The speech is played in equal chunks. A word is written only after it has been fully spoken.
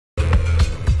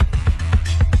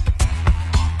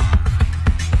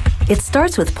It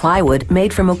starts with plywood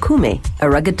made from okume, a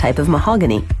rugged type of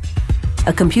mahogany.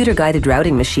 A computer-guided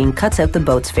routing machine cuts out the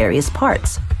boat's various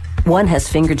parts. One has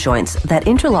finger joints that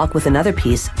interlock with another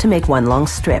piece to make one long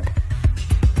strip.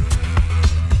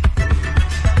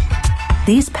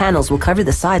 These panels will cover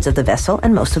the sides of the vessel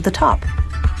and most of the top.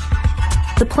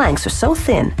 The planks are so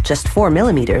thin, just 4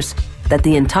 millimeters, that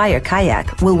the entire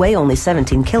kayak will weigh only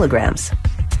 17 kilograms.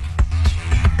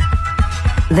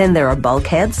 Then there are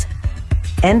bulkheads,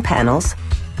 end panels,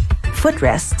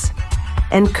 footrests,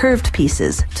 and curved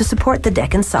pieces to support the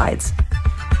deck and sides.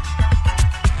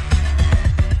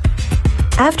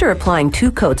 After applying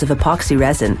 2 coats of epoxy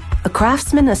resin, a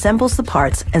craftsman assembles the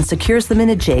parts and secures them in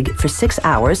a jig for 6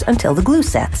 hours until the glue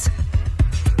sets.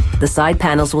 The side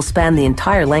panels will span the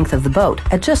entire length of the boat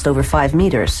at just over 5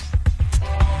 meters.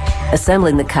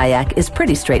 Assembling the kayak is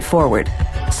pretty straightforward,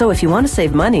 so if you want to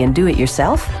save money and do it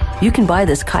yourself, you can buy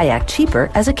this kayak cheaper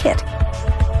as a kit.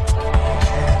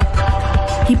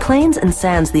 He planes and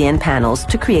sands the end panels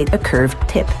to create a curved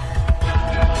tip.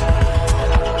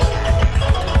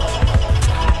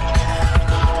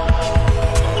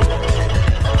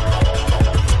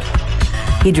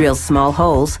 He drills small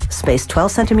holes, spaced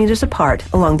 12 centimeters apart,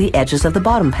 along the edges of the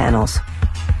bottom panels.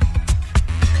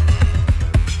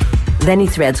 Then he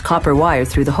threads copper wire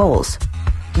through the holes.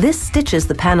 This stitches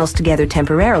the panels together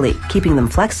temporarily, keeping them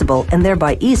flexible and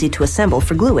thereby easy to assemble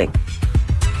for gluing.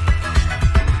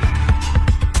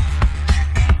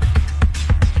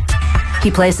 He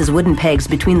places wooden pegs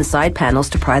between the side panels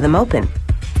to pry them open.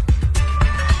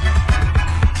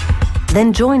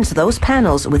 Then joins those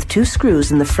panels with 2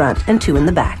 screws in the front and 2 in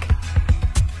the back.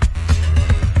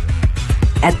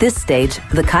 At this stage,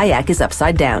 the kayak is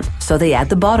upside down, so they add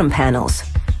the bottom panels.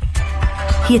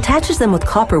 He attaches them with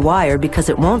copper wire because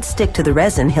it won't stick to the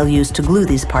resin he'll use to glue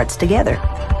these parts together.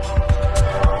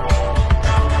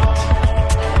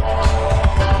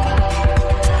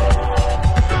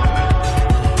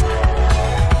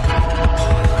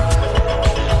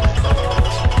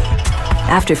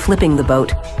 After flipping the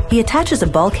boat, he attaches a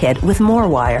bulkhead with more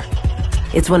wire.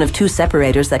 It's one of 2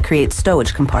 separators that create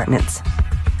stowage compartments.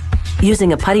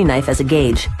 Using a putty knife as a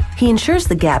gauge, he ensures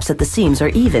the gaps at the seams are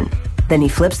even. Then he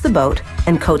flips the boat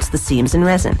and coats the seams in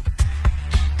resin.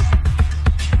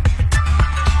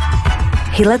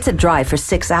 He lets it dry for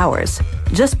 6 hours,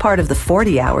 just part of the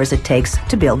 40 hours it takes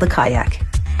to build the kayak.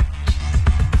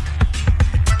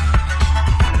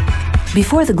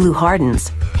 Before the glue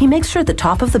hardens, he makes sure the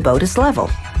top of the boat is level.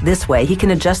 This way he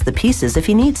can adjust the pieces if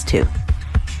he needs to.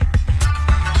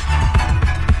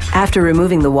 After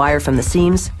removing the wire from the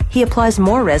seams, he applies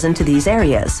more resin to these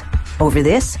areas. Over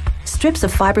this, strips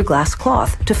of fiberglass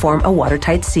cloth to form a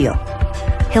watertight seal.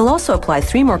 He'll also apply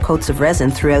 3 more coats of resin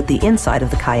throughout the inside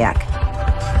of the kayak.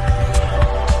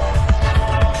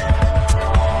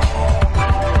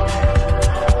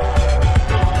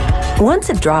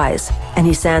 Once it dries, and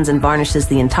he sands and varnishes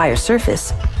the entire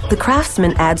surface, the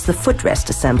craftsman adds the footrest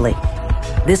assembly.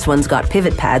 This one's got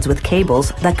pivot pads with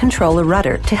cables that control a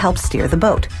rudder to help steer the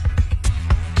boat.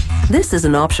 This is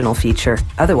an optional feature.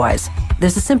 Otherwise,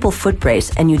 there's a simple foot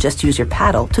brace and you just use your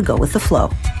paddle to go with the flow.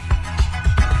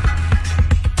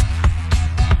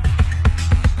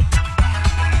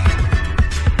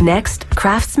 Next,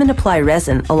 craftsmen apply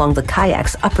resin along the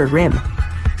kayak's upper rim.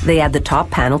 They add the top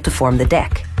panel to form the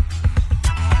deck.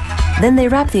 Then they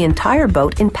wrap the entire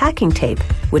boat in packing tape,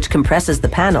 which compresses the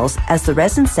panels as the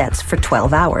resin sets for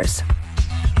 12 hours.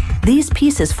 These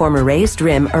pieces form a raised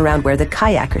rim around where the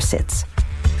kayaker sits.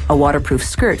 A waterproof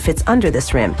skirt fits under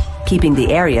this rim, keeping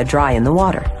the area dry in the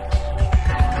water.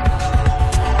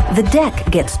 The deck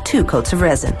gets 2 coats of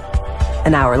resin.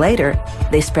 An hour later,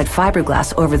 they spread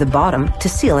fiberglass over the bottom to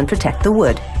seal and protect the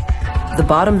wood. The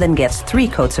bottom then gets 3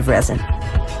 coats of resin.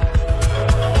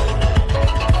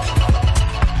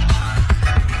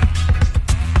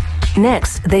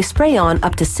 Next, they spray on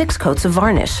up to 6 coats of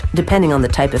varnish, depending on the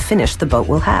type of finish the boat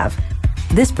will have.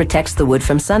 This protects the wood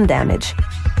from sun damage.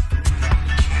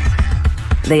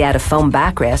 They add a foam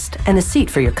backrest and a seat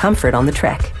for your comfort on the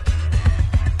trek.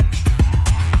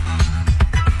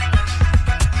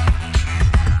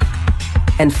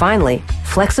 And finally,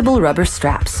 flexible rubber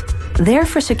straps. They're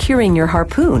for securing your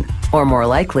harpoon, or more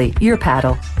likely, your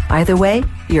paddle. Either way,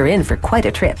 you're in for quite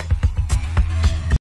a trip.